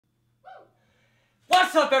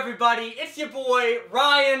What's up, everybody? It's your boy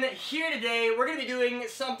Ryan here today. We're going to be doing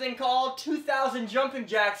something called 2,000 Jumping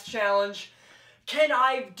Jacks Challenge. Can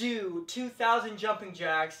I do 2,000 jumping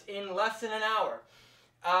jacks in less than an hour?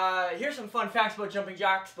 Here's some fun facts about jumping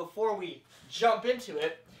jacks before we jump into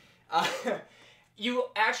it. You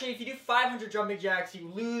actually, if you do 500 jumping jacks, you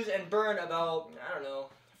lose and burn about, I don't know,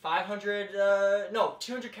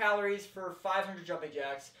 200 calories for 500 jumping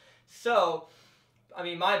jacks. So, I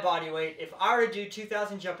mean, my body weight, if I were to do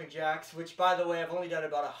 2,000 jumping jacks, which, by the way, I've only done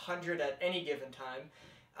about 100 at any given time,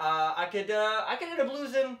 I could end up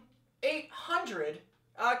losing 800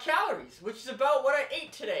 calories, which is about what I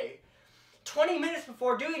ate today, 20 minutes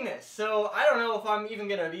before doing this. So I don't know if I'm even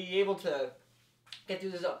going to be able to get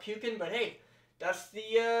through this without puking, but hey, that's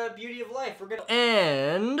the beauty of life. We're going to...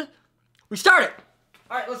 And we start it!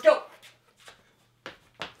 Alright, let's go!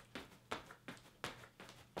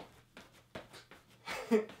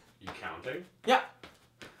 You counting? Yeah.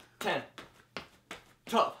 10,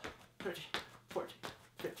 12, 13, 14,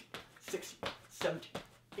 15, 16, 17,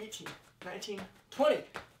 18, 19, 20.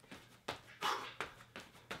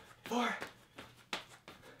 4,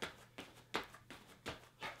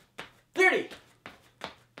 30.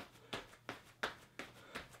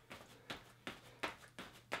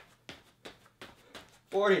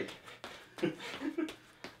 40.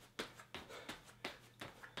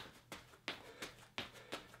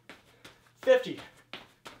 50.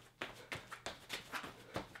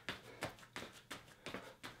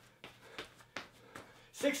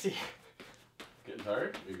 60. Getting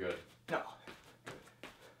tired? You're good. No.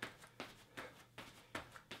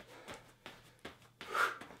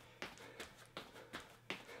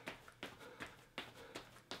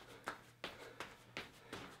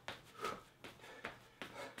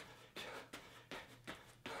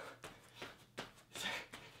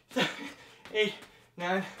 8,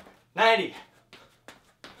 9, 90.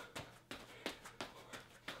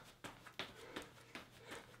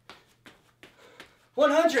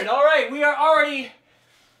 100. All right, we are already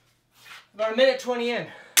about a minute 20 in.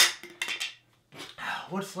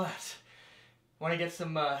 What's left? Want to get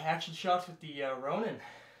some action shots with the Ronin.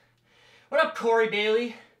 What up, Corey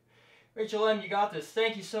Bailey? Rachel M, you got this.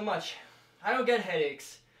 Thank you so much. I don't get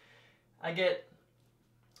headaches. I get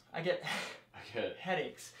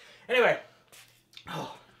headaches. Anyway.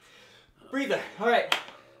 Oh, breather. All right.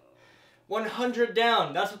 100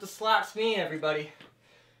 down. That's what the slaps mean, everybody.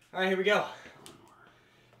 All right, here we go.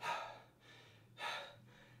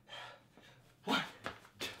 1,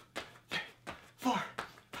 2, 3, 4, 5,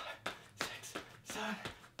 6, 7,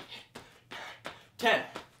 8, 9, 10.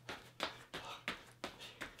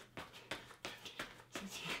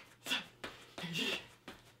 16, 17, 18,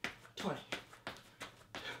 20.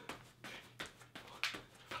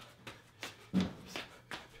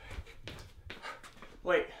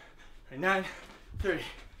 Wait, 9, 30,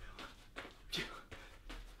 2,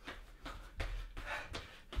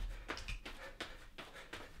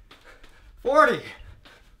 40,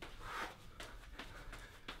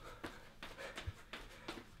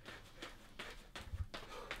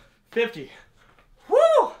 50.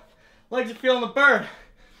 Woo! Legs are feeling the burn.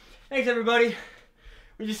 Thanks, everybody.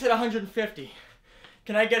 We just hit 150.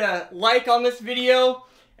 Can I get a like on this video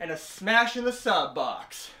and a smash in the sub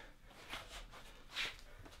box?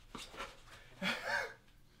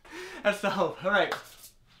 That's the hope. All right.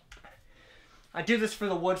 I do this for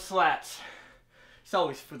the wood slats. It's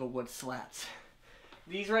always for the wood slats.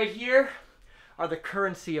 These right here are the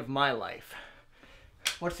currency of my life.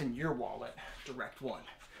 What's in your wallet? Direct one.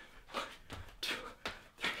 1, 2,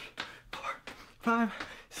 3, 4, 5,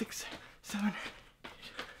 6, 7, 8,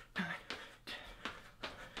 9, 10,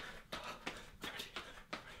 12, 13, 14,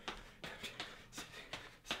 15, 16,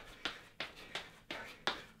 17, 18, 19,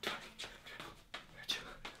 20, 22,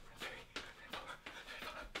 23, 24, 25,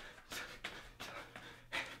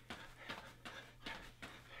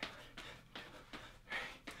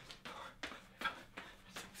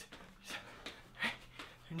 26, 27,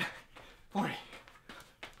 28, 40.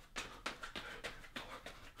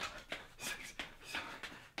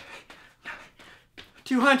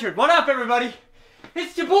 200. What up, everybody?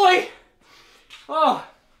 It's your boy. Oh,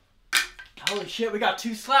 holy shit, we got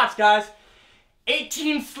 2 slats, guys.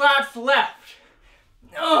 18 slats left.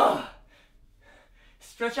 Ugh.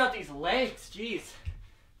 Stretch out these legs, jeez.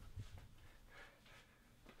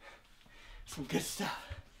 Some good stuff.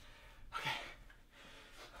 Okay.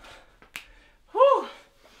 Whew.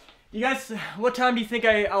 You guys, what time do you think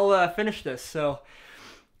I'll finish this? So,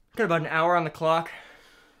 got about an hour on the clock.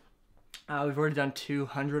 We've already done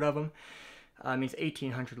 200 of them. Means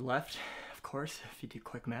 1,800 left, of course, if you do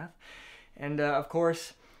quick math. And of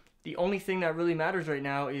course, the only thing that really matters right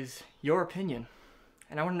now is your opinion.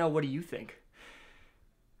 And I want to know, what do you think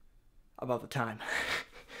about the time?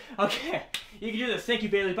 Okay, you can do this. Thank you,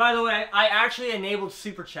 Bailey. By the way, I actually enabled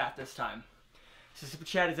Super Chat this time. So Super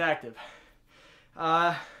Chat is active.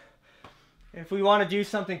 If we want to do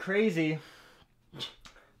something crazy,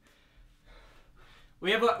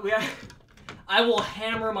 I will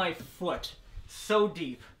hammer my foot so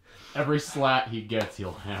deep. Every slat he gets,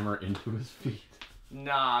 he'll hammer into his feet.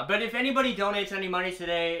 Nah, but if anybody donates any money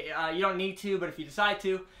today, you don't need to, but if you decide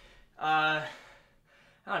to, I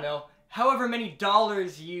don't know, however many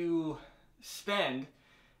dollars you spend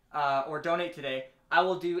or donate today, I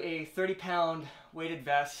will do a 30-pound weighted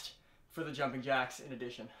vest for the jumping jacks in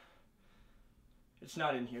addition. It's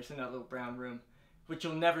not in here, it's in that little brown room, which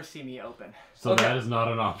you'll never see me open. So okay. That is not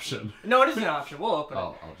an option. No, it is an option. We'll open it.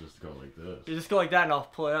 I'll just go like this. You just go like that and I'll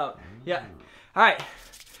pull it out. Yeah. All right.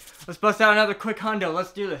 Let's bust out another quick hundo.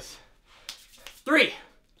 Let's do this. 3,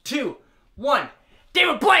 2, 1.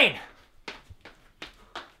 David Blaine!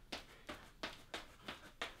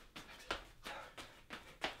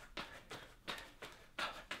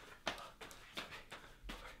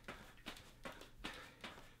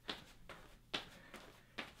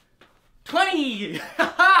 $20!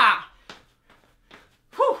 Ha-ha!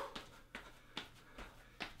 Whew!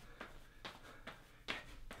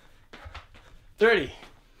 $30.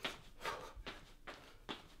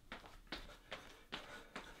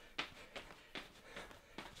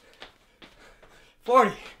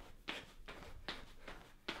 40.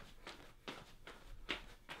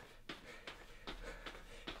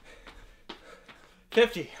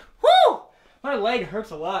 50. Woo! My leg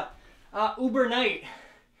hurts a lot. Uber night.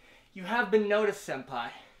 You have been noticed,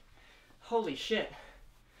 senpai. Holy shit.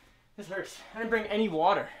 This hurts. I didn't bring any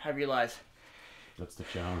water, I realize. That's the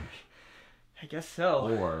challenge. I guess so.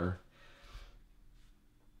 Or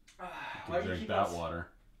you can drink that water.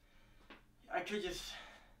 I could just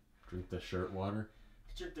drink the shirt water.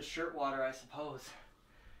 Drink the shirt water, I suppose.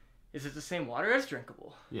 Is it the same water as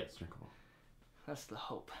drinkable? Yeah, it's drinkable. That's the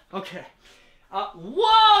hope. Okay.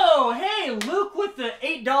 Whoa! Hey, Luke with the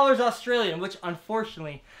 $8 Australian, which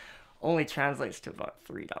unfortunately only translates to about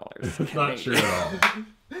 $3. Not sure at all.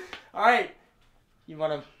 All right. You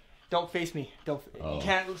want to... Don't face me. Don't. Oh. You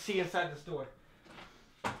can't see inside this door.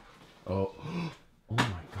 Oh. Oh my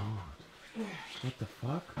god. What the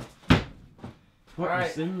fuck? What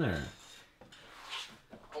is in there?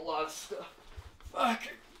 A lot of stuff. Fuck.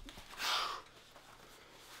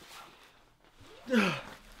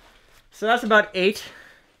 So that's about 8.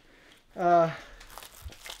 So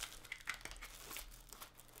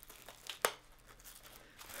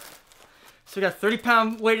we got a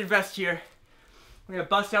 30-pound weighted vest here. We're gonna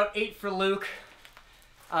bust out 8 for Luke.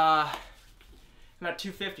 I'm at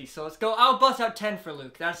 250, so let's go. I'll bust out 10 for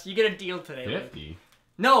Luke. You get a deal today. 50? Luke.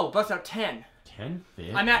 No, bust out 10.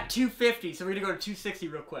 10.50? I'm at 250, so we're gonna go to 260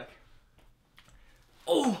 real quick.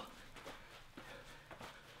 Oh!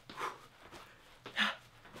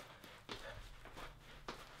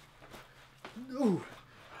 Ooh.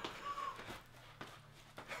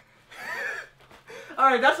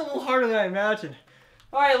 Alright, that's a little harder than I imagined.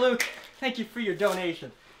 Alright, Luke, thank you for your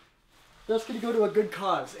donation. That's gonna go to a good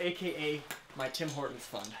cause, aka my Tim Hortons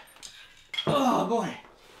fund. Oh boy.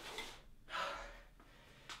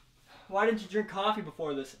 Why didn't you drink coffee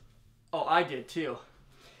before this? Oh, I did too.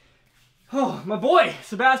 Oh, my boy,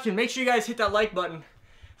 Sebastian, make sure you guys hit that like button.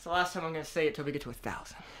 It's the last time I'm gonna say it till we get to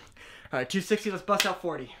 1,000. Alright, 260, let's bust out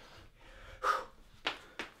 40.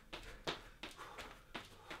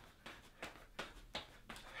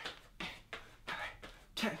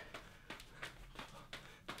 10.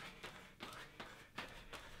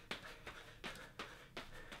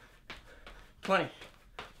 20.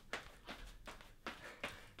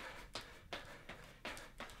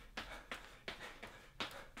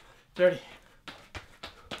 30.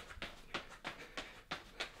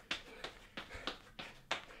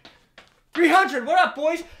 300. What up,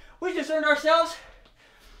 boys? We just earned ourselves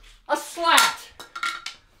a slat.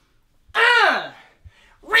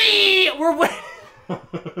 We're winning.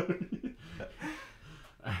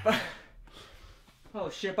 Oh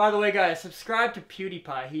shit! By the way, guys, subscribe to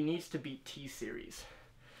PewDiePie. He needs to beat T-Series.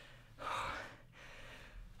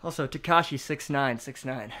 Also,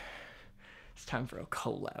 Takashi6969. It's time for a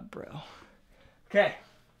collab, bro. Okay.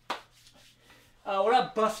 What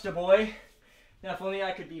up, Busta Boy? Now, if only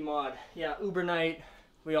I could be mod. Yeah, Uber night.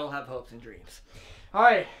 We all have hopes and dreams.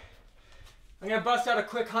 Alright. I'm gonna bust out a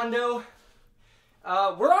quick hundo.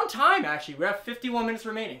 We're on time, actually. We have 51 minutes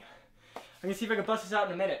remaining. I'm gonna see if I can bust this out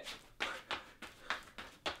in a minute.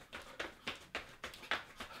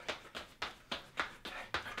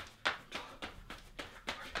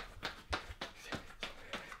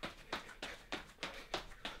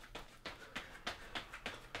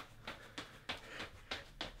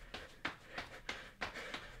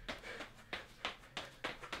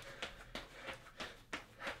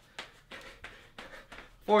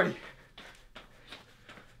 40.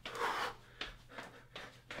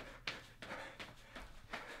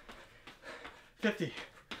 50.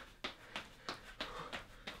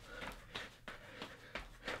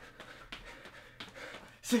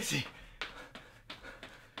 60.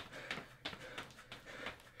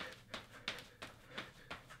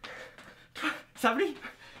 70.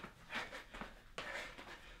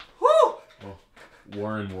 Woo! Oh,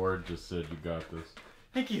 Warren Ward just said you got this.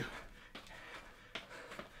 Thank you.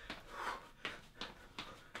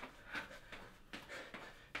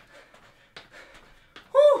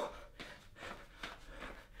 Woo!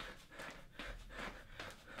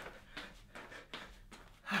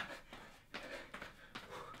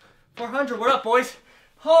 400. What up, boys?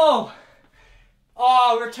 Oh!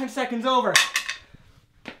 Oh, we're 10 seconds over.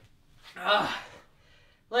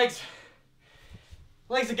 Legs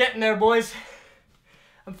are getting there, boys.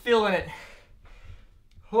 I'm feeling it.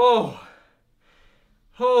 Oh.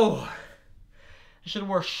 Oh. I should have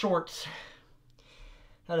wore shorts.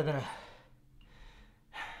 That'd have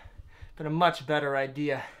been a much better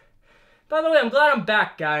idea. By the way, I'm glad I'm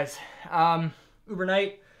back, guys. Uber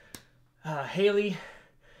Night, Haley,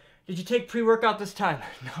 did you take pre-workout this time?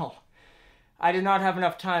 No. I did not have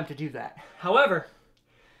enough time to do that. However,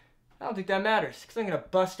 I don't think that matters, because I'm going to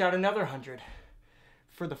bust out another 100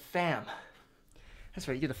 for the fam. That's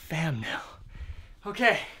right, you're the fam now.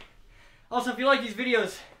 Okay. Also, if you like these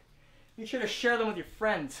videos, make sure to share them with your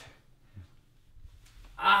friends.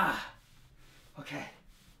 Okay.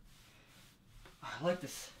 I like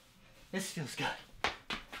this. This feels good.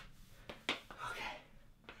 Okay.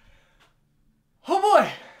 Oh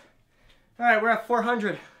boy! Alright, we're at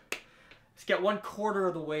 400. Let's get 1/4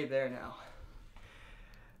 of the way there now.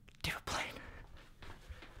 Do a plane.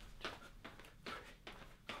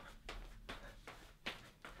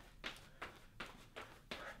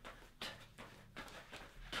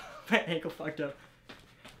 My ankle fucked up.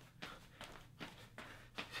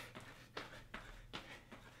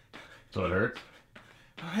 So it hurts?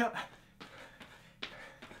 Oh, yeah.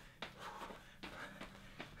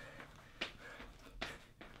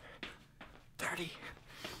 $30.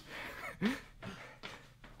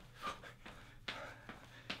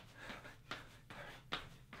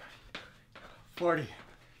 40.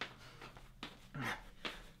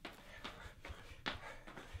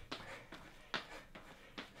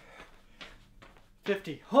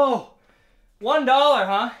 50. Oh, $1,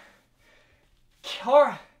 huh?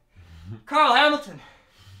 Carl Hamilton.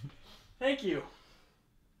 Thank you.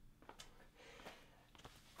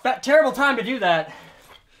 Terrible time to do that.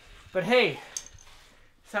 But hey,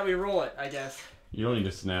 that's how we roll it, I guess. You don't need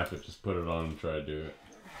to snap it, just put it on and try to do it.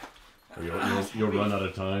 Or you'll run out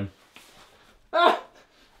of time. Ah!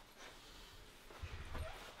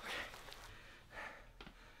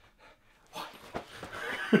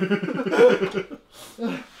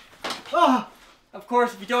 Oh, of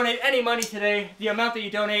course, if you donate any money today, the amount that you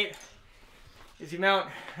donate is the amount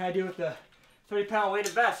I do with the 30-pound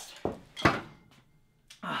weighted vest.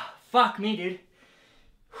 Fuck me, dude.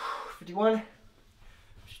 51.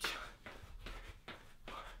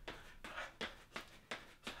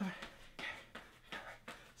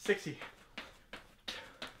 60.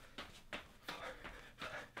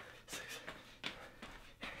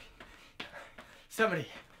 70.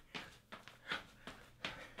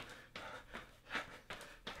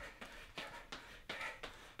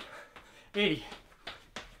 80.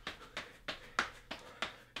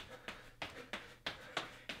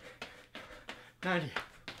 90.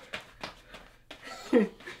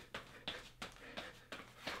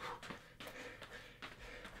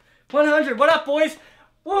 100. What up, boys?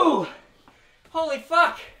 Woo! Holy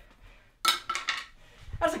fuck!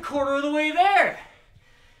 That's 1/4 of the way there.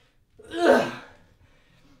 Ugh.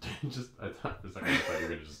 I thought for a second you were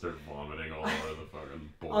gonna just start vomiting all over the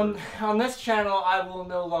fucking board. On this channel, I will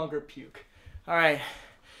no longer puke. All right,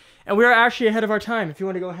 and we are actually ahead of our time. If you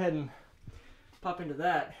want to go ahead and pop into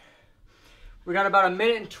that, we got about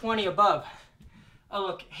 1:20 above. Oh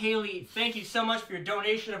look, Haley, thank you so much for your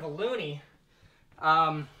donation of a loonie.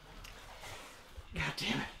 God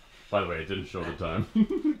damn it. By the way, it didn't show the time.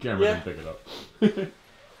 Camera didn't pick it up.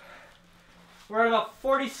 We're at about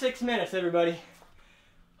 46 minutes, everybody.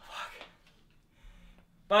 Fuck.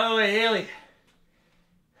 By the way, Haley,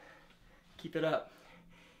 keep it up.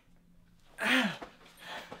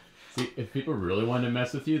 See, if people really want to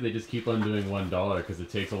mess with you, they just keep on doing $1 because it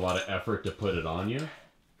takes a lot of effort to put it on you.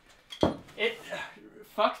 It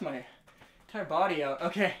fucks my entire body out.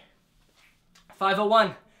 Okay.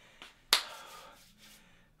 501.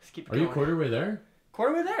 Let's keep it going. Are you 1/4 way there?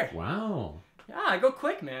 1/4 way there. Wow. Yeah, I go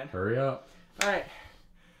quick, man. Hurry up. All right.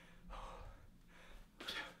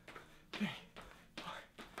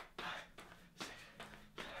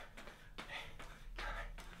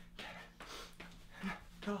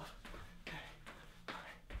 12.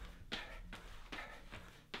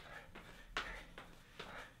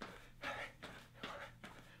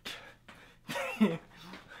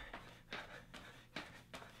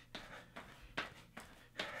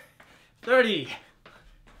 30.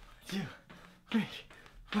 2, 3,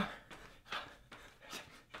 4,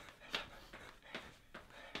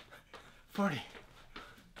 40.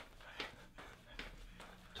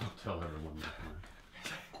 Don't tell everyone that.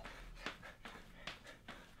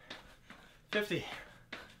 50.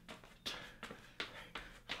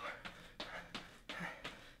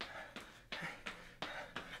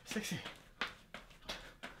 60.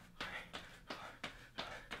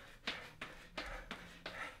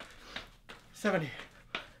 70.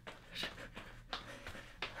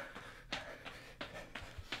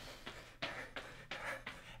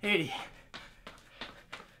 80.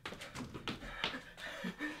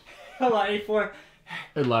 Hold on, 84.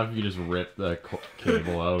 I'd laugh if you just ripped the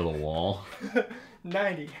cable out of the wall.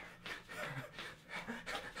 90.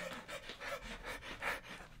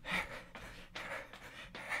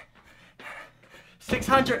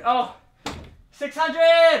 600. Oh, 600.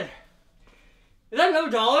 Is that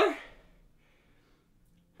another dollar?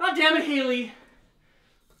 God damn it, Haley.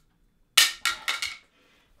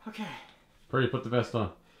 Okay. Hurry, put the vest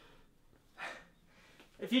on.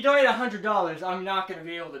 If you donate $100, I'm not going to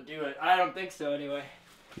be able to do it. I don't think so, anyway.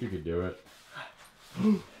 You could do it.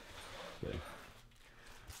 Okay.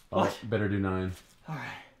 Oh, What? better do 9. Alright.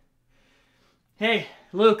 Hey,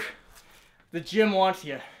 Luke. The gym wants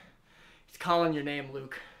you. He's calling your name,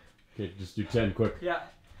 Luke. Okay, just do 10 quick. Yeah.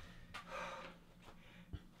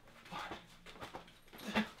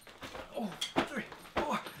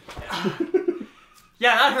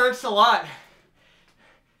 Yeah, that hurts a lot.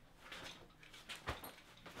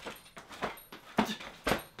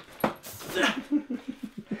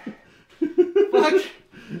 Fuck.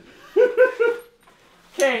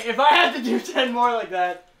 Okay, if I had to do 10 more like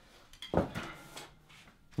that. Come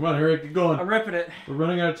on, hurry, get going. I'm ripping it. We're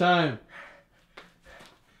running out of time.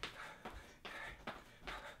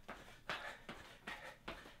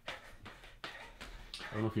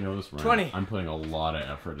 I don't know if you know this, Ryan. 20. I'm putting a lot of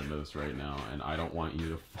effort into this right now, and I don't want you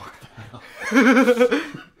to fuck that up.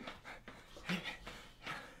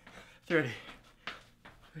 30.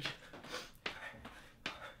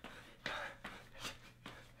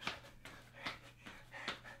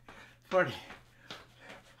 40.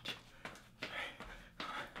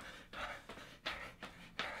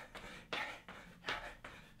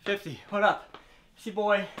 50. What up? See,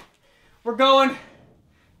 boy. We're going.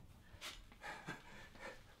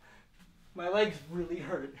 My legs really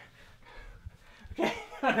hurt. Okay,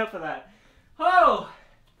 enough of that. Oh!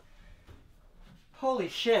 Holy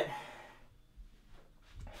shit.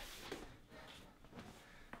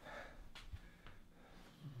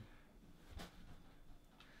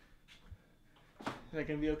 Is that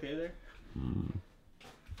gonna be okay there?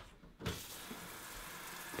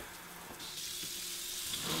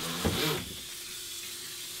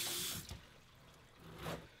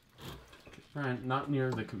 Ryan, not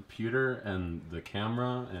near the computer and the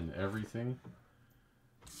camera and everything.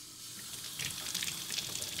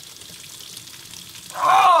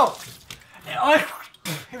 Oh!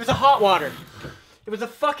 It was a hot water. It was a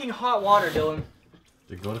fucking hot water, Dylan.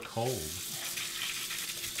 They go to cold.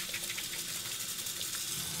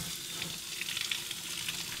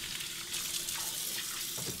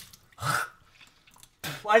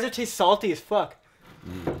 Why does it taste salty as fuck?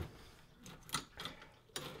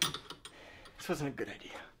 This wasn't a good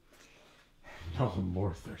idea. Oh, I'm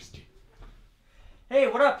more thirsty. Hey,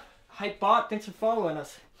 what up? Hypebot, thanks for following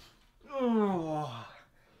us. Oh,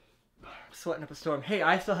 I'm sweating up a storm. Hey,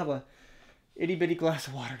 I still have a itty bitty glass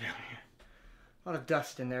of water down here. A lot of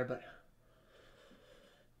dust in there, but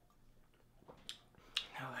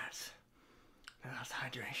now that's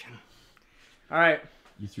hydration. All right.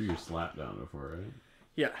 You threw your slap down before, right?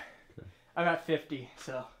 Yeah. Okay. I'm at 50,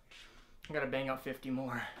 so I gotta bang out 50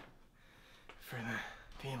 more for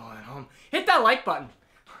the people at home. Hit that like button.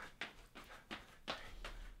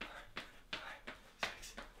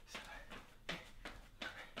 6, 7, 8,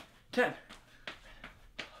 10.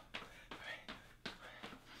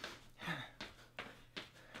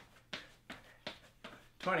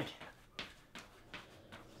 20.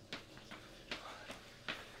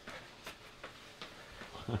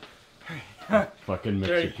 Fucking mix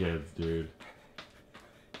 30. your kids, dude.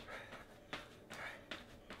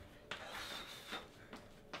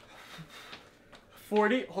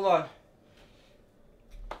 40. Hold on.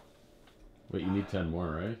 Wait, you need 10 more,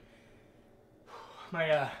 right?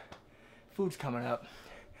 My food's coming up.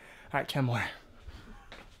 All right, 10 more.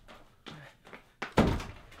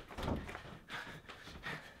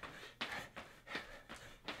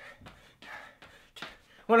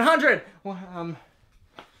 100.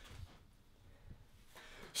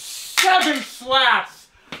 7 slaps,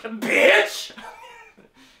 bitch.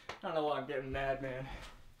 I don't know why I'm getting mad, man.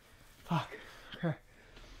 Fuck. Okay.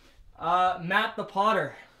 Matt the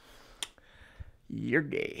Potter. You're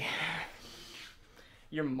gay.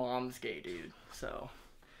 Your mom's gay, dude. So,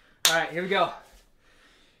 all right, here we go.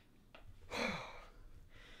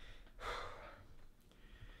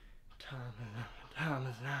 Time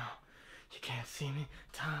is now. You can't see me.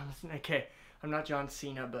 Time is now. Okay, I'm not John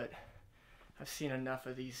Cena, but I've seen enough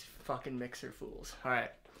of these fucking mixer fools. All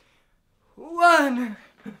right. 1.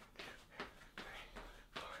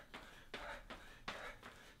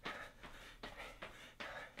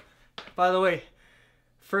 By the way,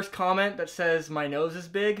 first comment that says my nose is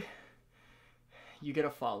big, you get a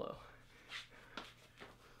follow.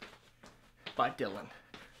 By Dylan.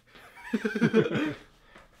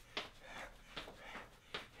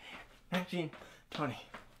 19, 20,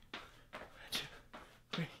 2,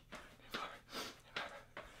 3, 4,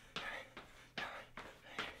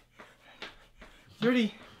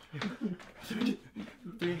 30,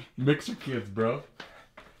 33. Mixer kids, bro.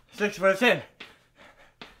 6, what it's in?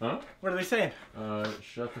 Huh? What are they saying?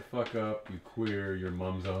 Shut the fuck up, you queer, your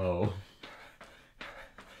mom's a hoe.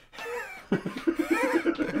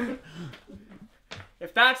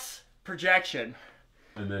 If that's projection.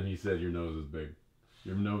 And then he said your nose is big.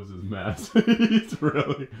 Your nose is massive. It's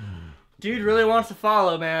really... Dude really wants to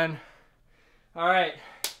follow, man. Alright.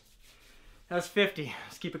 That was 50.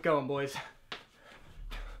 Let's keep it going, boys.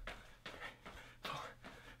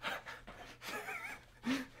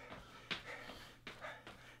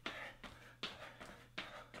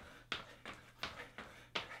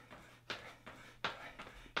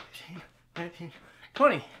 19,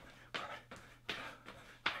 20.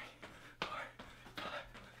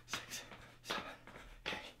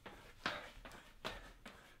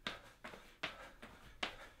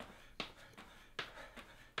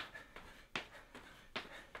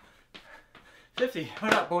 50.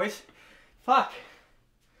 What up, boys? Fuck.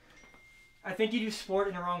 I think you do sport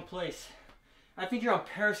in the wrong place. I think you're on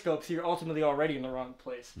Periscope, so you're ultimately already in the wrong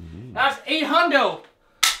place. Mm-hmm. That's 8 hundo!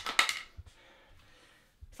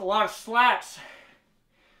 It's a lot of slats.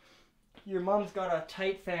 Your mom's got a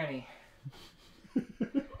tight fanny.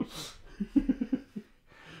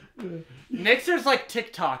 Mixer's like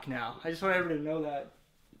TikTok now. I just want everybody to know that.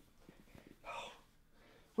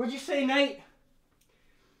 What'd you say, Nate?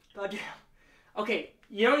 God, okay,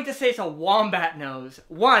 you don't need to say it's a wombat nose.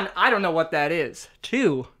 1, I don't know what that is.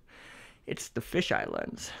 2, it's the fisheye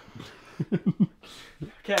lens.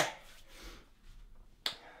 Okay.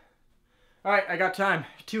 Alright, I got time.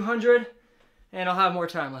 200, and I'll have more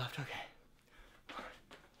time left. Okay. 1,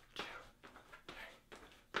 2, 3,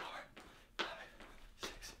 4, 5,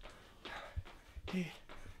 6, 7, 8.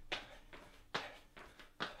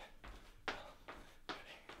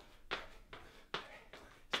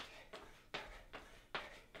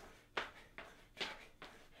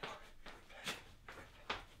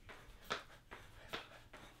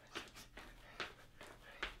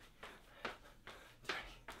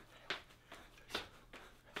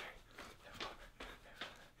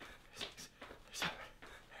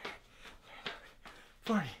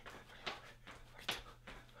 40.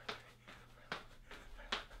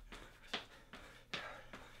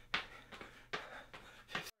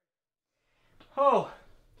 Oh,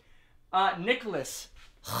 Nicholas.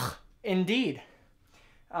 Indeed.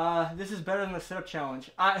 This is better than the sit-up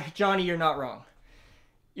challenge. Johnny, you're not wrong.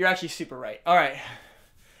 You're actually super right. All right.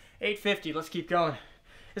 850. Let's keep going.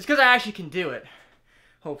 It's because I actually can do it.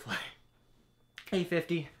 Hopefully.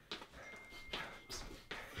 850.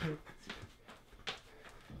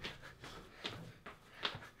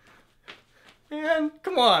 Man,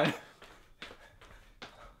 come on.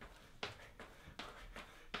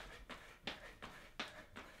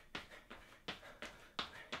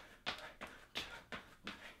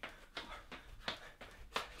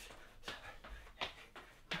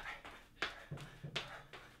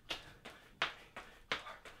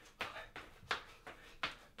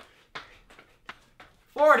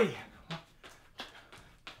 $40.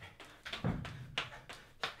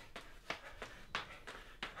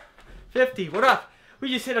 50. What up? We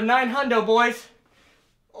just hit a 9 hundo, boys.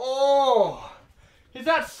 Oh, is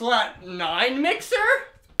that slat 9 mixer?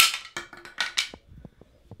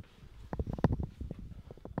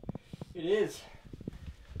 It is.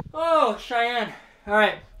 Oh, Cheyenne. All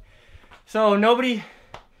right. So nobody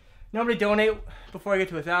donate before I get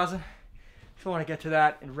to 1,000. So I want to get to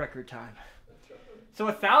that in record time. So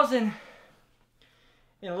 1,000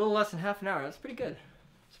 in a little less than half an hour. That's pretty good.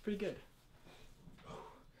 It's pretty good.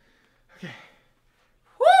 Okay.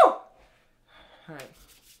 Woo! All right.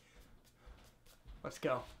 Let's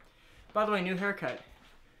go. By the way, new haircut.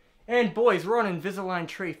 And boys, we're on Invisalign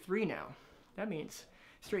tray 3 now. That means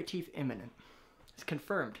straight teeth imminent. It's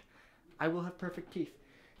confirmed. I will have perfect teeth.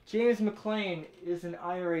 James McLean is an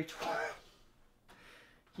IRA 12.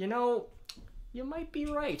 You know, you might be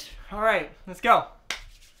right. All right, let's go.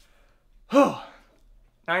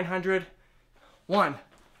 900. 1,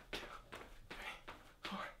 2, 3,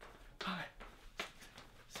 4, 5, 6,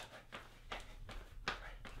 7, 8, 9,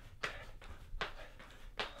 10, 11,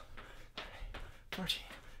 14,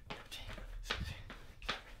 15, 16,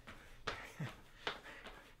 17,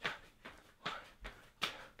 1, 2,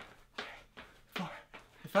 3, 4,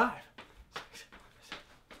 5, 6, 7,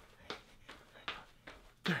 8, 9,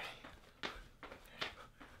 30,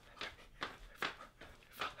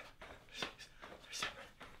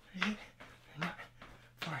 38, 39,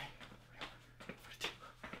 40, 42,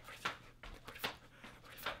 43, 44,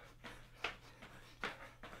 45,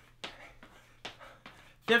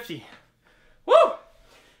 50. Woo!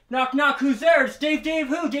 Knock, knock, who's there? It's Dave, Dave,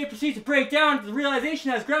 who? Dave proceeds to break down to the realization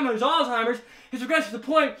that his grandmother's Alzheimer's has regressed to the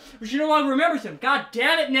point where she no longer remembers him. God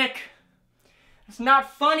damn it, Nick! That's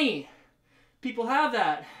not funny. People have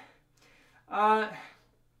that. And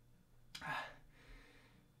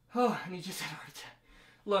he just had a heart attack.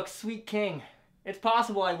 Look, sweet king, it's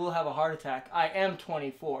possible I will have a heart attack. I am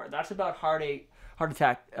 24. That's about heart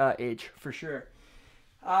attack age, for sure.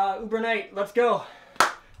 Uber Night, let's go.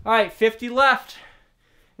 All right, 50 left.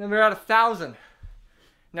 And then we're at 1,000.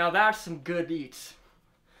 Now that's some good eats.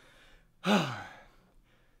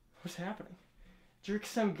 What's happening? Drink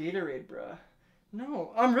some Gatorade, bruh.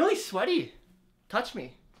 No, I'm really sweaty. Touch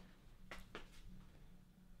me.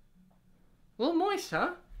 A little moist,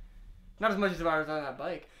 huh? Not as much as if I was on that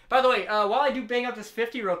bike. By the way, while I do bang up this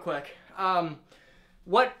 50 real quick,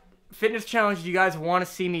 what fitness challenge do you guys want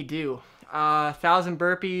to see me do? 1,000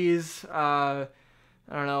 burpees, I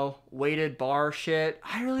don't know, weighted bar shit.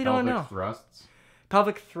 I really don't know. Pelvic thrusts.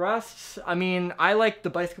 Pelvic thrusts. I mean, I like the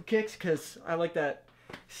bicycle kicks because I like that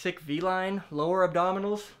sick V-line, lower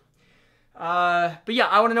abdominals. But yeah,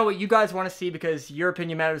 I want to know what you guys want to see because your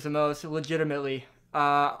opinion matters the most, legitimately.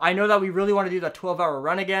 I know that we really want to do that 12-hour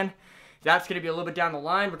run again. That's going to be a little bit down the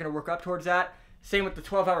line. We're going to work up towards that. Same with the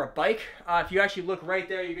 12-hour bike. If you actually look right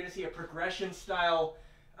there, you're going to see a progression style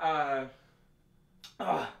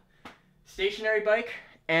stationary bike.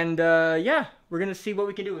 And yeah, we're going to see what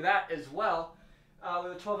we can do with that as well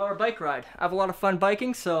with a 12-hour bike ride. I have a lot of fun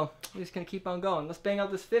biking, so we're just going to keep on going. Let's bang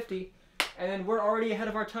out this 50. And then we're already ahead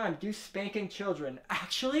of our time. Do spanking children.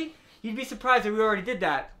 Actually, you'd be surprised that we already did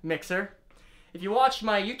that, Mixer. If you watched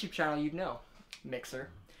my YouTube channel, you'd know. Mixer.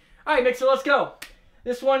 Alright, Mixer, let's go.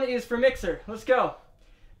 This one is for Mixer. Let's go.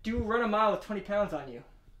 Do run a mile with 20 pounds on you.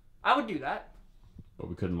 I would do that. But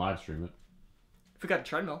we couldn't live stream it. If we got a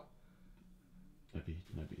treadmill. That'd be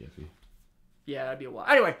iffy. Yeah, that'd be a while.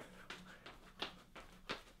 Anyway.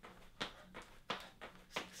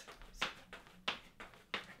 6,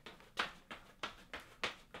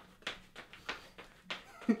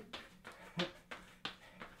 7,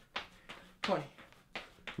 20.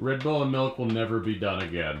 Red Bull and milk will never be done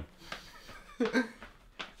again.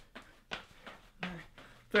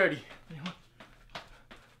 30.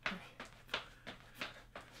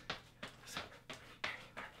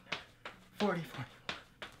 40,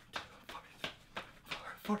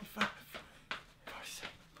 45, 47,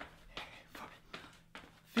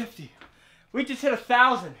 50. We just hit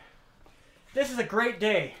 1,000. This is a great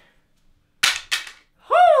day.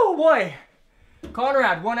 Oh boy.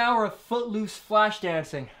 Conrad, 1 hour of footloose flash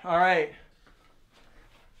dancing. All right.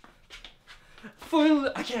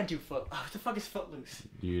 I can't do foot. Oh, what the fuck is footloose?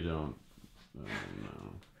 You don't. Oh,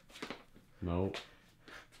 no. Nope.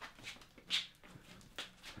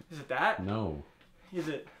 Is it that? No. Is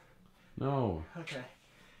it? No. Okay.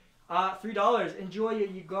 $3. Enjoy your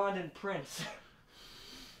Ugandan prince.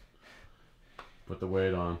 Put the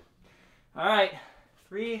weight on. All right.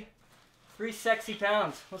 Three sexy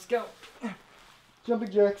pounds. Let's go.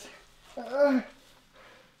 Jumping jacks.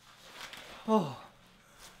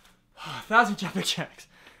 1,000 jumping jacks.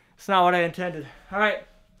 It's not what I intended. All right.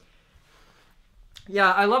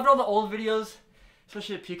 Yeah, I loved all the old videos,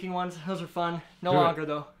 especially the puking ones. Those are fun. No longer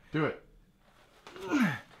though. Do it.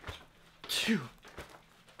 2,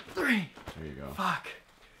 3. There you go. Fuck.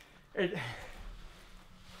 It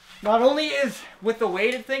not only is with the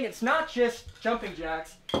weighted thing, it's not just jumping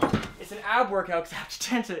jacks. It's an ab workout because I have to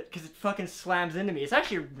tense it because it fucking slams into me. It's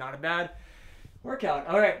actually not a bad workout.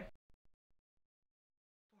 All right.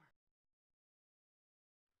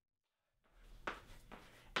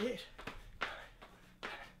 8, 9,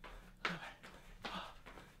 10, 11, 12,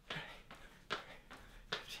 13, 14, 15, 16, 17, 18, 19, 20, 21, 22, 23, 24, 25, 26, 27, 28, 29, 30, 31, 32, 33, 34, 35, 36, 37, 38, 39, 40, 41, 42, 43, 44, 45, 46, 47, 48, 49, 50. We just hit 1,000.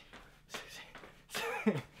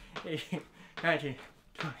 18, 19,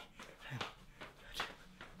 20,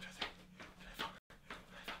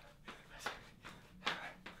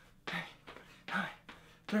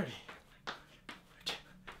 30.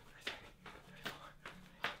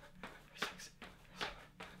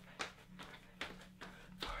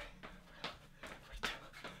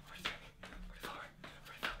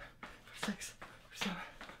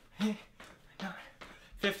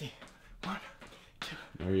 50. 1, 2.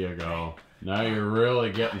 There you go. Now you're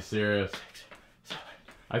really getting serious. 6, 7.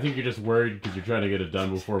 I think you're just worried because you're trying to get it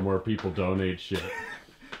done before more people donate shit.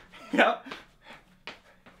 Yep.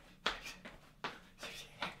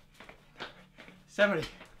 70.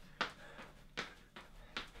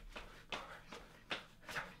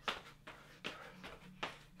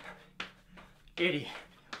 80.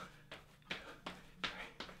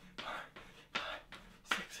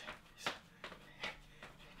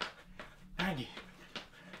 90.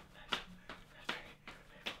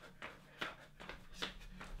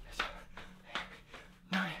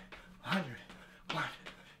 100. 1,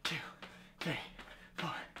 2, 3, 4,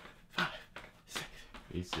 5, 6.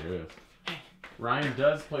 Be serious. Ryan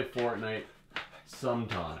does play Fortnite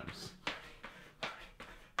sometimes.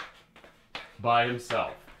 By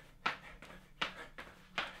himself.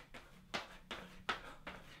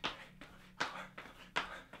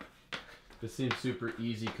 This seems super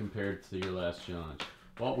easy compared to your last challenge.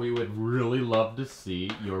 Well, we would really love to see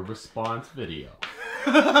your response video.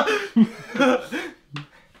 40.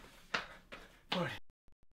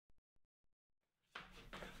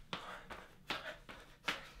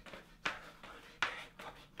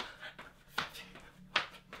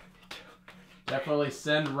 Definitely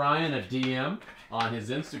send Ryan a DM on his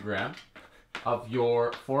Instagram of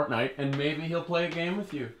your Fortnite and maybe he'll play a game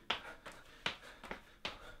with you.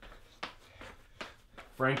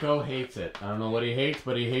 Franco hates it. I don't know what he hates,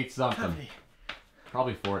 but he hates something.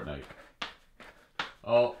 Probably Fortnite.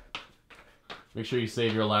 Oh. Make sure you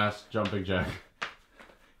save your last jumping jack.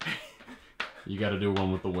 You gotta do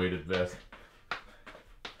one with the weighted vest.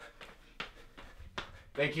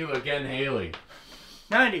 Thank you again, Haley.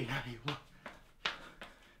 90. 91.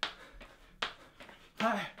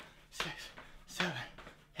 5, 6, 7,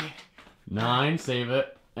 8. 9, save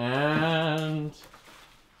it. And...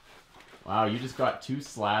 wow, you just got 2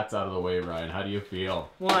 slats out of the way, Ryan. How do you feel?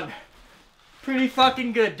 1. Pretty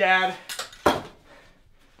fucking good, Dad.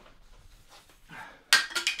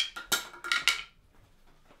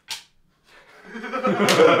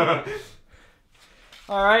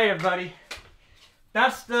 Alright, everybody.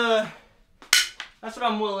 That's what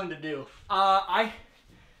I'm willing to do. I'm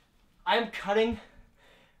cutting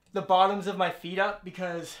the bottoms of my feet up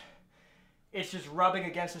because it's just rubbing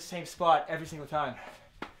against the same spot every single time.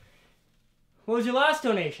 What was your last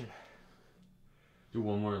donation? Do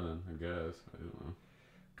one more then, I guess. I don't know.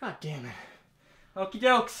 God damn it. Okie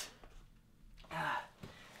dokes.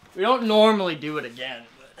 We don't normally do it again,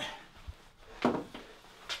 but...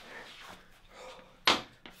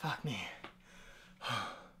 fuck me.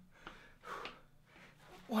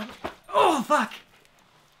 1. Oh, fuck!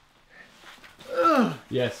 Ugh.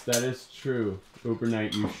 Yes, that is true.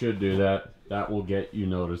 Overnight, you should do that. That will get you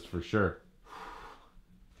noticed for sure.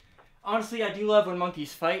 Honestly, I do love when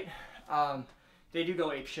monkeys fight. They do go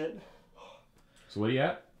apeshit. So what are you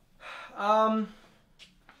at? 1,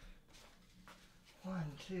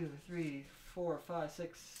 2, 3, 4, 5,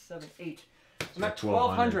 6, 7, 8. I'm at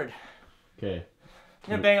 1,200. Okay. I'm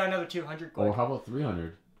gonna bang out another 200 quick. Oh, how about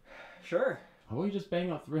 300? Sure. How about you just bang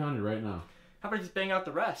out 300 right now? How about I just bang out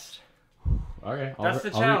the rest? Okay. That's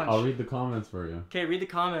the challenge. I'll read the comments for you. Okay, read the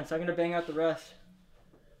comments. I'm gonna bang out the rest.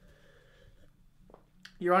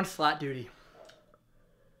 You're on slat duty.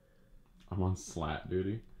 I'm on slat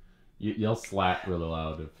duty. Yell slat really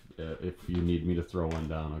loud if you need me to throw one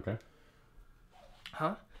down, okay?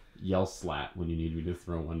 Huh? Yell slat when you need me to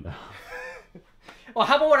throw one down. Well,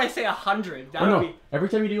 how about when I say 100? That Oh, would no. be... Every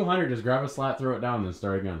time you do 100, just grab a slat, throw it down, then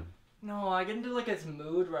start again. No, I get into like this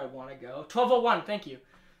mood where I want to go. 12:01, thank you.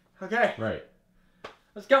 Okay. Right.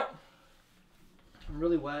 Let's go. I'm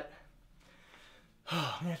really wet.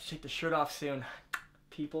 I'm gonna have to take the shirt off soon,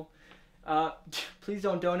 people. Please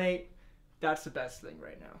don't donate. That's the best thing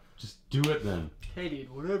right now. Just do it then. Hey,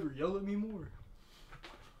 dude, whatever. Yell at me more.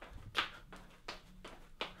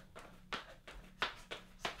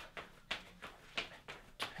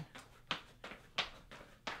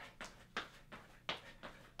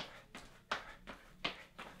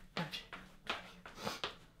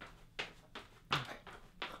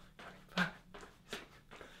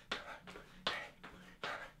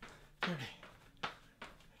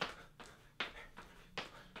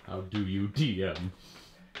 How do you DM?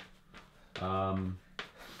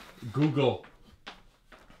 Google.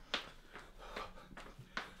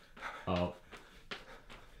 Oh.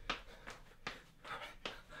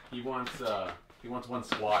 He wants one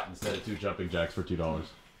squat instead of 2 jumping jacks for $2.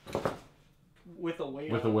 With a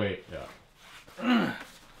weight. With a weight, yeah.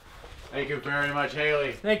 Thank you very much,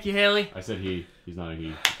 Haley. Thank you, Haley. I said he. He's not a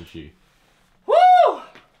he. It's a she. Woo!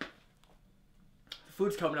 The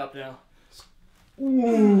food's coming up now.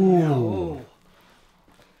 Ooh.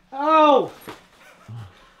 Oh. Ow!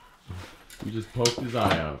 You just poked his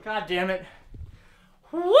eye out. God damn it.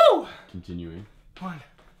 Woo! Continuing. 1,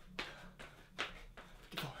 2, 3,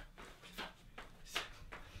 4, 5,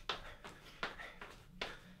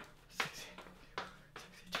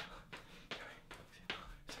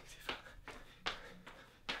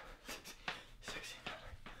 6,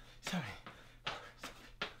 7,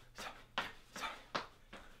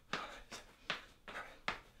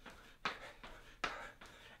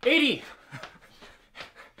 80.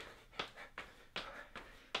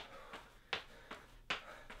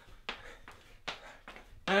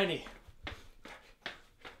 90.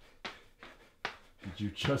 Did you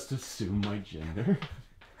just assume my gender?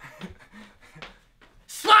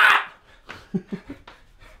 Slap!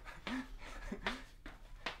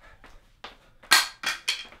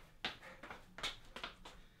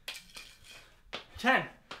 10.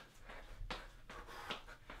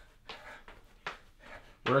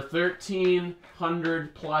 We're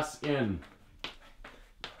 1,300 plus in.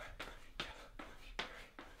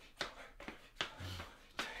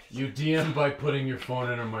 You DM by putting your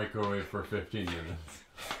phone in a microwave for 15 minutes.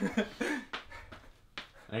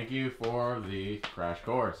 Thank you for the crash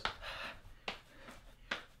course.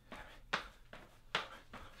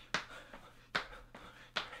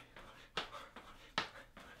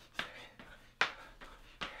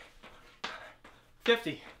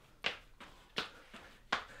 $50.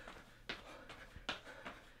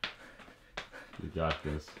 You got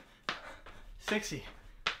this. 60.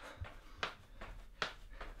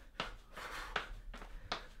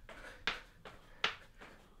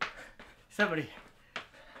 70.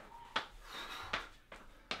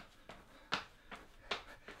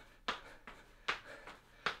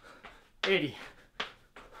 80.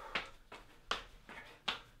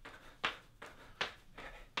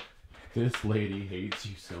 This lady hates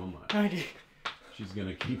you so much. 90. She's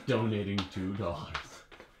gonna keep donating $2.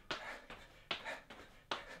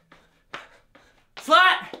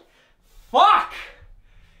 Slat! Fuck!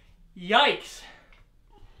 Yikes.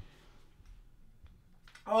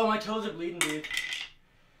 Oh, my toes are bleeding, dude.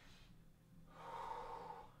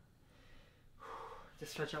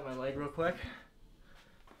 Just stretch out my leg real quick.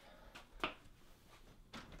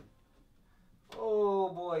 Oh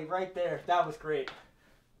boy, right there. That was great.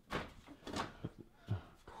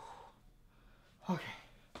 Okay.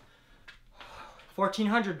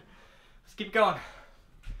 1,400. Let's keep going.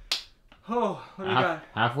 Oh, what do we got?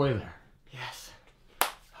 Halfway there. Yes.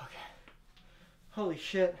 Okay. Holy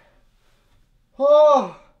shit.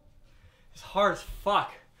 Oh! It's hard as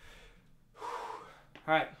fuck.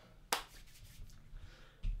 Alright.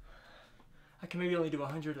 I can maybe only do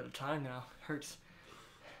 100 at a time now. Hurts.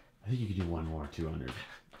 I think you could do one more, 200.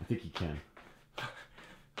 I think you can.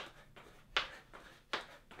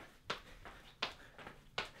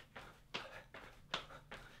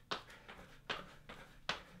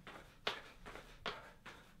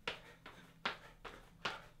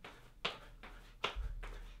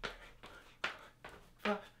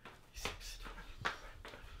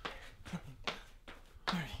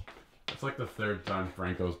 It's like the 3rd time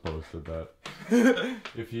Franco's posted that.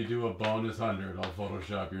 If you do a bonus 100, I'll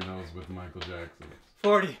Photoshop your nose with Michael Jackson.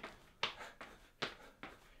 40.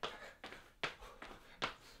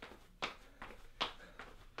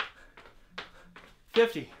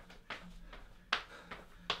 50.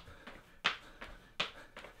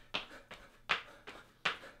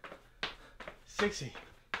 60.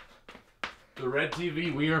 The Red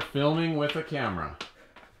TV, we are filming with a camera.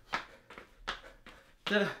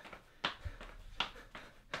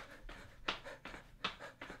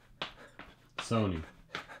 Sony.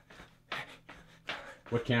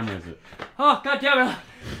 What camera is it? Oh, god damn it.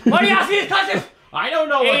 Why do you ask me these questions? I don't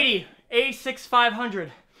know. 80.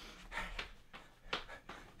 86,500.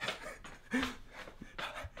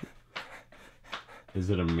 Is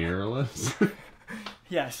it a mirrorless?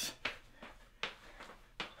 Yes.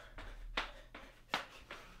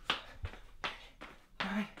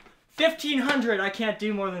 1,500. I can't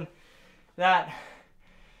do more than that.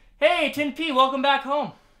 Hey, Tin P, welcome back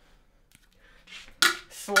home.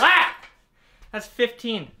 Slap! That's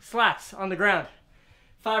 15 slats on the ground.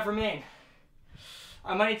 5 remain.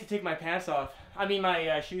 I might need to take my pants off. I mean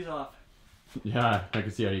my shoes off. Yeah, I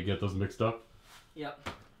can see how you get those mixed up. Yep.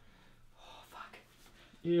 Oh, fuck.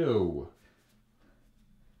 Ew.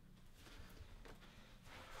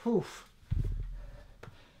 Oof.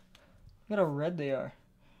 Look at how red they are.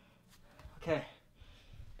 Okay.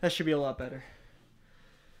 That should be a lot better.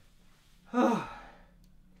 Oh.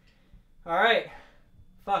 Alright.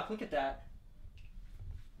 Fuck, look at that.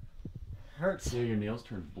 Hurts. Yeah, your nails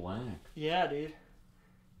turned blank. Yeah, dude.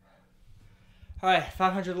 Alright,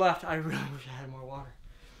 500 left. I really wish I had more water.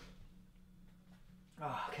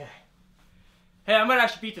 Oh, okay. Hey, I might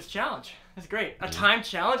actually beat this challenge. That's great. A time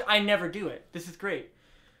challenge? I never do it. This is great.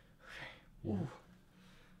 Okay. Ooh.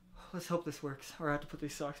 Let's hope this works, or I have to put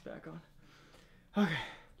these socks back on. Okay.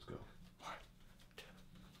 Let's go. 1, 2,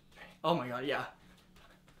 3. Oh my god, yeah.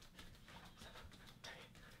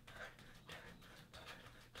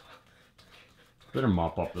 Better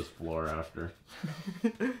mop up this floor after.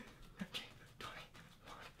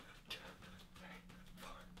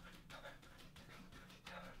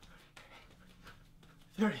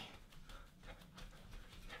 30.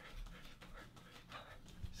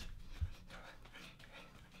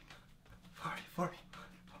 40.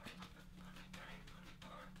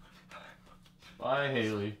 'Bye,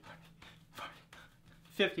 Haley.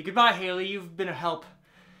 50. Goodbye, Haley. You've been a help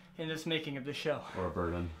in this making of the show. Or a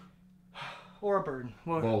burden. Or a burden.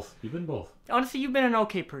 Well, Both. You've been both. honestly, you've been an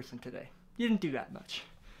okay person today. You didn't do that much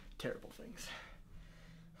terrible things.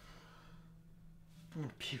 I'm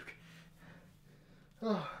gonna puke.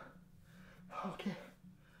 Oh. Okay.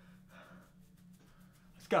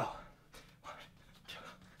 Let's go. 1, 2,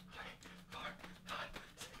 3, 4, 5,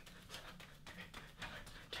 6, 7, 8, 9,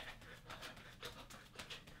 10, 11, 12,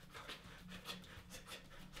 13, 14, 15, 16, 17,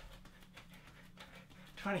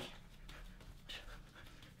 20.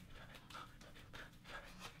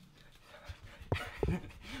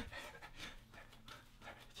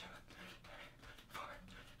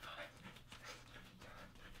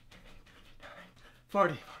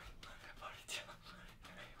 40. 42.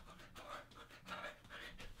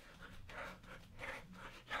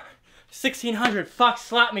 1600. Fuck,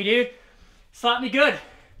 slap me, dude. Slap me good.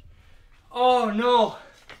 Oh, no.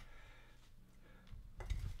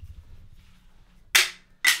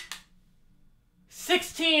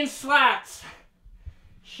 $16 slats.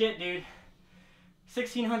 Shit, dude.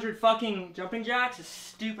 1600 fucking jumping jacks is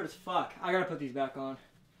stupid as fuck. I gotta put these back on.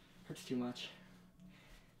 Hurts too much.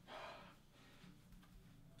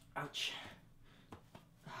 Ouch.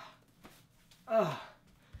 Ugh.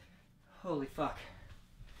 Holy fuck.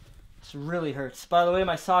 This really hurts. By the way,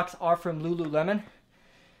 my socks are from Lululemon.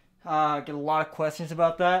 I get a lot of questions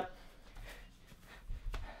about that.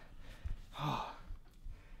 Oh.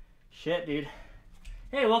 Shit, dude.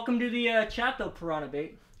 Hey, welcome to the chat though, Piranha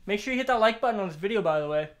Bait. Make sure you hit that like button on this video, by the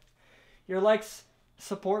way. Your likes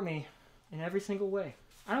support me in every single way.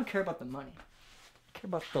 I don't care about the money. I care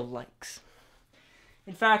about the likes.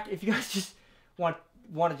 In fact, if you guys just want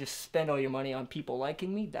to just spend all your money on people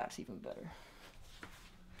liking me, that's even better.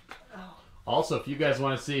 Oh. Also, if you guys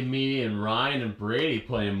want to see me and Ryan and Brady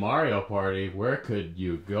playing Mario Party, where could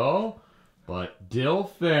you go? But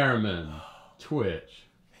Dill Fairman, Twitch.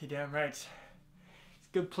 You're damn right. It's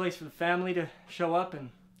a good place for the family to show up and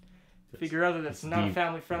figure out that it's not a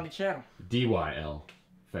family-friendly channel. DYL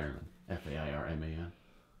Fairman. Fairman.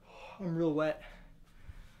 I'm real wet.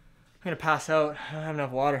 I'm gonna pass out. I don't have enough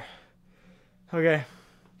water. Okay.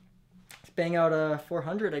 Let's bang out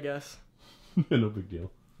 400, I guess. No big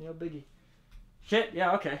deal. No biggie. Shit,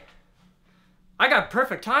 yeah, okay. I got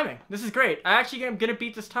perfect timing. This is great. I actually am gonna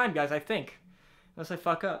beat this time, guys, I think. Unless I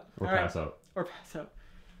fuck up. Or pass out. Or pass out.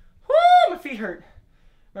 Woo! My feet hurt.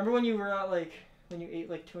 Remember when you were out, when you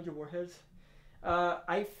ate, 200 warheads?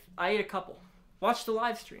 I ate a couple. Watch the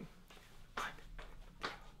live stream.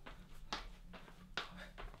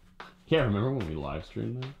 Yeah, remember when we live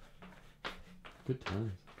streamed that? Good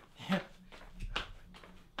times. Yeah.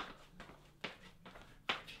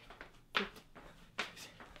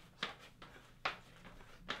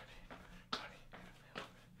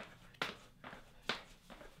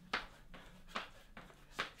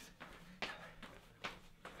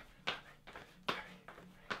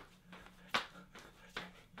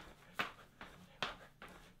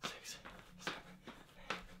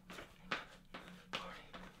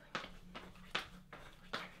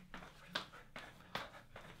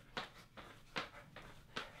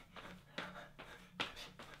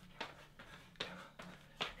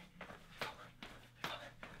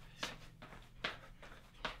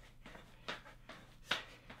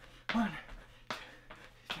 One, 2,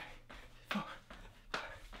 3, 4, 5,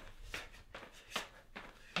 6,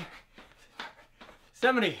 7,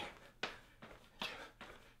 70.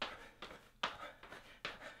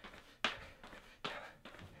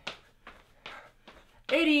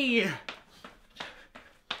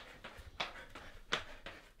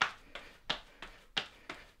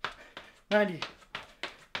 90.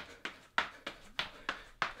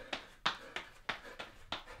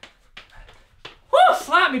 Woo!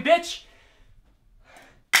 Slap me, bitch!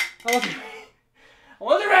 I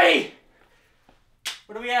wasn't ready!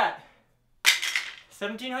 What are we at?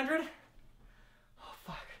 1,700? Oh,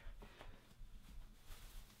 fuck.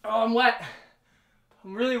 Oh, I'm wet.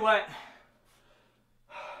 I'm really wet.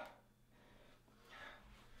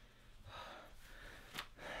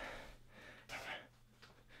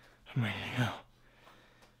 I'm ready to go.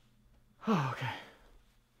 Oh, okay.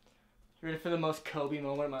 You ready for the most Kobe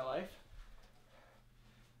moment of my life?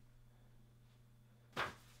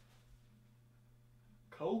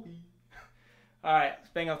 Kobe. Alright,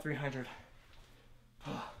 let's bang out 300.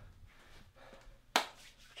 Okay.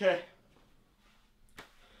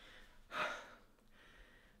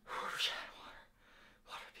 Water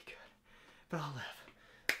would be good. But I'll live.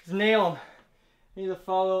 Let's nail 'em. I need to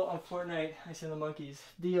follow on Fortnite. I send the monkeys.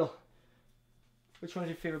 Deal. Which one's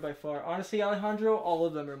your favorite by far? Honestly, Alejandro, all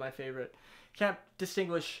of them are my favorite. Can't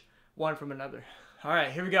distinguish one from another.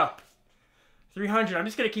 Alright, here we go. 300. I'm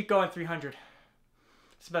just going to keep going 300.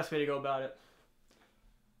 It's the best way to go about it.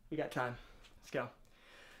 We got time. Let's go.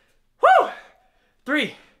 Woo!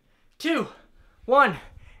 3, 2, 1.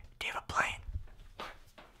 Do you have a plane? 1,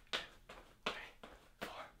 2, 3,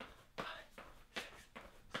 4, 5, 6,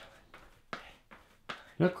 7, 8.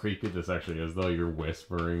 You know how creepy this actually is, though? You're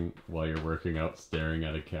whispering while you're working out, staring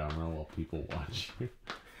at a camera while people watch you.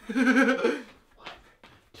 1, 2, 20,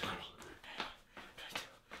 22,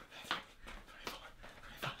 24,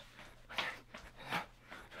 25,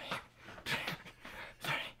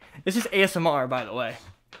 30. This is ASMR, by the way.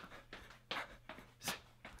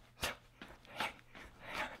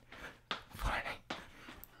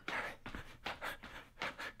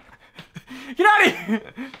 Get out of here!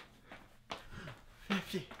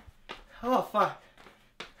 50. Oh, fuck.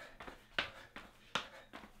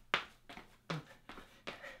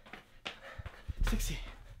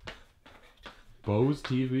 Bose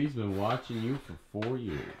TV's been watching you for 4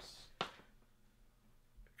 years.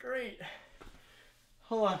 Great.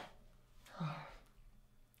 Hold on.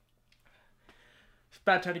 It's a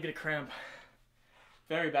bad time to get a cramp.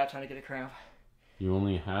 Very bad time to get a cramp. You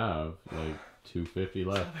only have like 250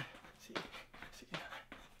 left.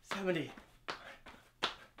 70.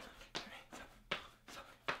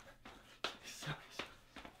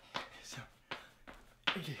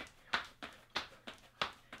 80.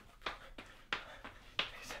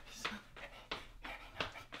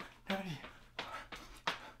 90.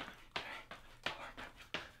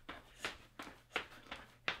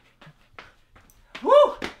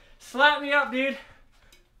 Woo! Slap me up, dude.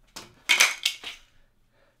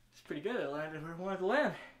 It's pretty good. It landed where I wanted to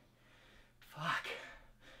land. Fuck.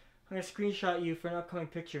 I'm gonna screenshot you for an upcoming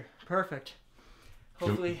picture. Perfect.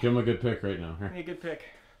 Hopefully. Give him a good pick right now. Here. Give me a good pick.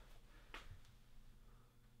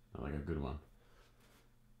 I like a good one.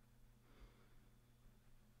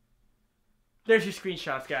 There's your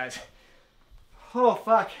screenshots, guys. Oh,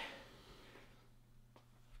 fuck.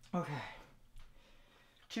 Okay.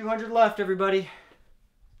 200 left, everybody.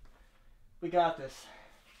 We got this.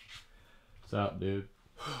 What's up, dude?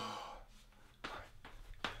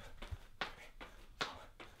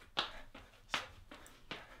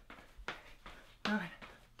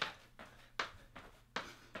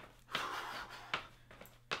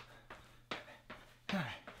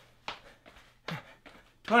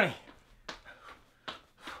 20.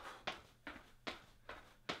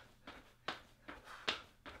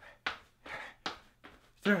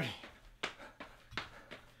 30.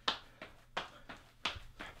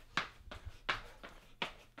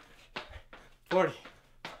 40.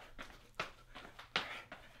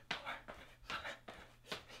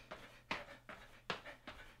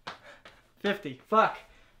 50. Fuck.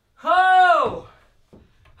 Oh!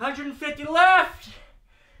 150 left!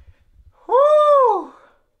 Woo!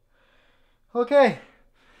 Okay.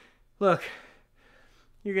 Look,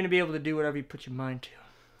 you're going to be able to do whatever you put your mind to.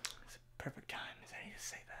 It's a perfect time, as I need to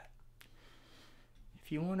say that.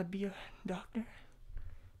 If you want to be a doctor,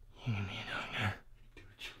 you can be a doctor.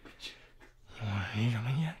 You want to need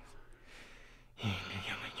something yet? You can do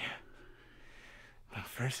something yet. But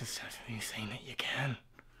first it starts with you saying that you can.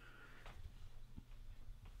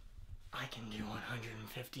 I can do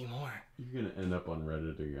 150 more. You're going to end up on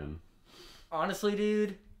Reddit again. Honestly,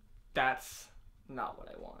 dude, that's not what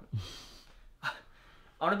I want. I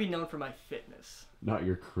want to be known for my fitness. Not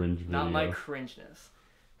your cringe video. Not my cringeness.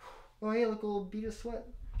 Oh, hey, look, a little bead of sweat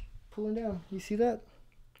pulling down. You see that?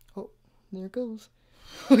 Oh, there it goes.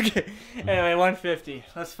 Okay. Anyway, 150.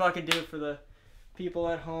 Let's fucking do it for the people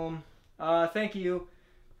at home. Thank you,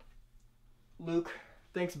 Luke,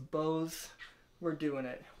 Thanks, Bose. We're doing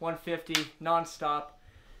it. 150, non-stop.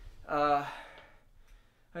 I'm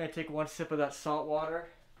going to take one sip of that salt water.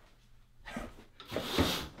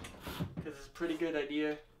 Because it's a pretty good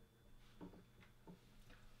idea.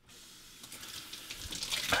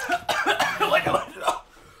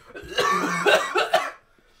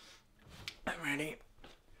 I'm ready.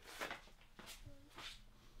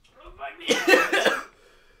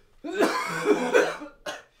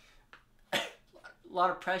 A lot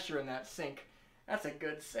of pressure in that sink. That's a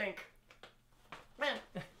good sink. Man.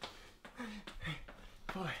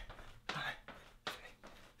 Boy.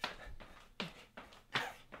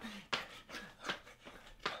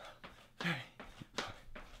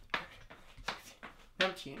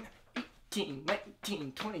 19, 18,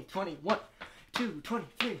 19, 20, 21, 22,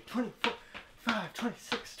 23, 24, 25,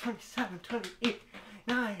 26, 27, 28,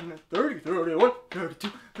 9, 30, 31,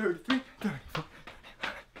 32, 33, 34,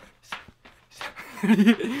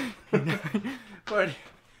 40,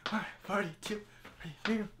 42,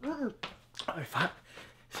 43, 45,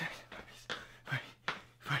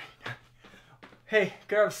 49. Hey,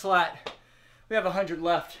 grab a slat. We have 100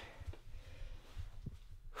 left.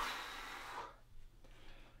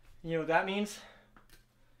 You know what that means?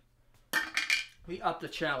 We up the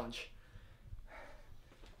challenge.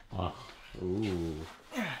 Oh. Ooh.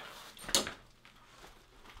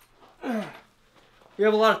 We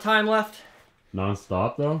have a lot of time left.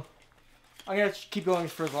 Non-stop though? I'm gonna keep going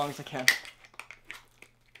for as long as I can.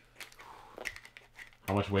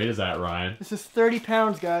 How much weight is that, Ryan? This is 30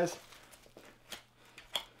 pounds, guys.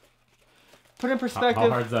 Put in perspective. How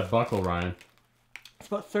hard's that buckle, Ryan? It's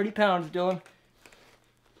about 30 pounds, Dylan.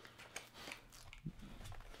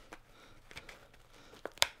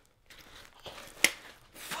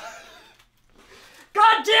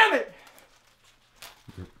 God damn it!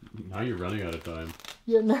 Now you're running out of time.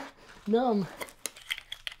 Yeah, numb.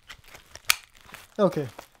 Okay.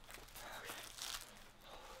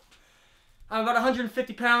 I'm about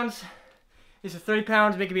 150 pounds. These are 30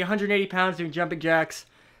 pounds, making me 180 pounds doing jumping jacks.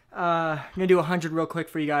 I'm gonna do 100 real quick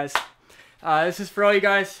for you guys. This is for all you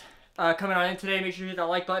guys coming on in today. Make sure you hit that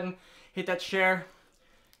like button, hit that share.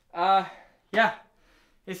 Yeah,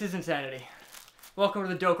 this is insanity. Welcome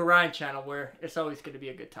to the DokaRyan channel, where it's always going to be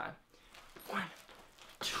a good time. 1,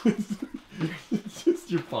 2, It's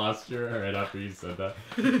just your posture right after you said that.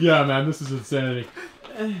 Yeah, man, this is insanity.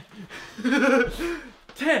 10,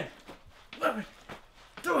 11,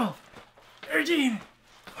 12, 13,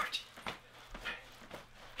 14,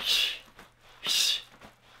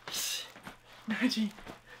 19,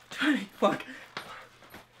 20, fuck.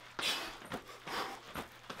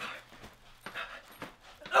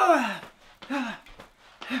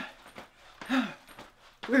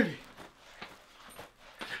 Ready.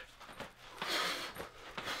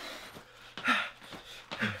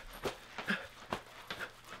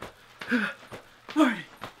 Marty.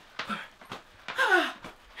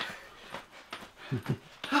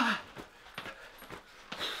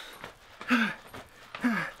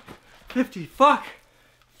 50. Fuck.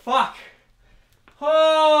 Fuck.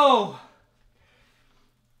 Oh.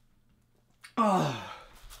 Oh.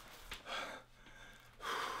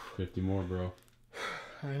 50 more, bro.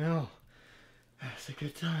 I know. That's a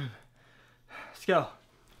good time. Let's go.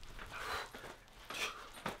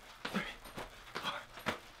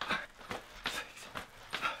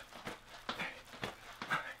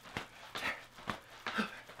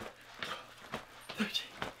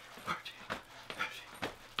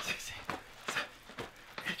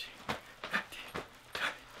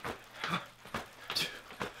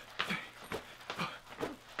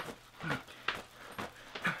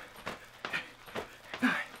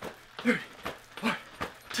 1,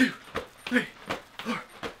 2, 3, 4,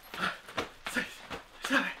 5, 6,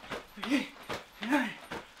 7, 8, 9,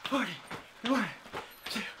 40, 1,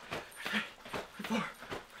 2, 3, 4,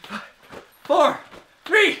 5, 4,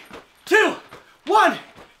 3, 2, 1,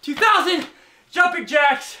 2,000 jumping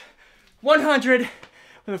jacks, 100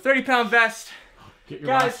 with a 30-pound vest. Get your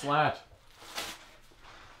Guys, last slat.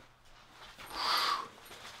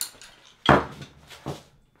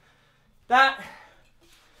 That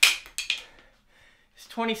is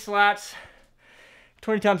 20 slats.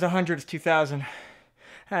 20 times 100 is 2,000.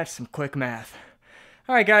 That's some quick math.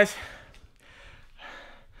 All right, guys.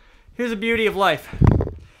 Here's the beauty of life.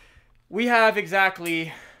 We have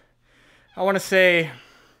exactly, I want to say,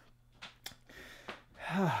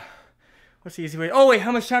 what's the easy way? Oh, wait,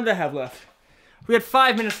 how much time do I have left? We had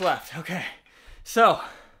 5 minutes left. Okay. So,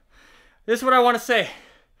 this is what I want to say.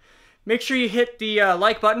 Make sure you hit the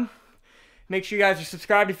like button. Make sure you guys are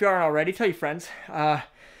subscribed if you aren't already. Tell your friends.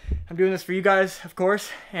 I'm doing this for you guys, of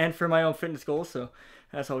course, and for my own fitness goals, so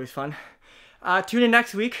that's always fun. Tune in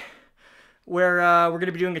next week, where we're going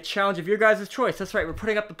to be doing a challenge of your guys' choice. That's right, we're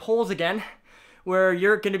putting up the polls again, where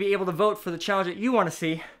you're going to be able to vote for the challenge that you want to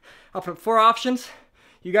see. I'll put 4 options.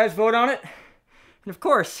 You guys vote on it. And of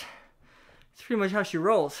course, it's pretty much how she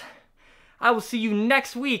rolls. I will see you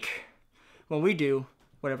next week when we do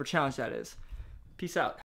whatever challenge that is. Peace out.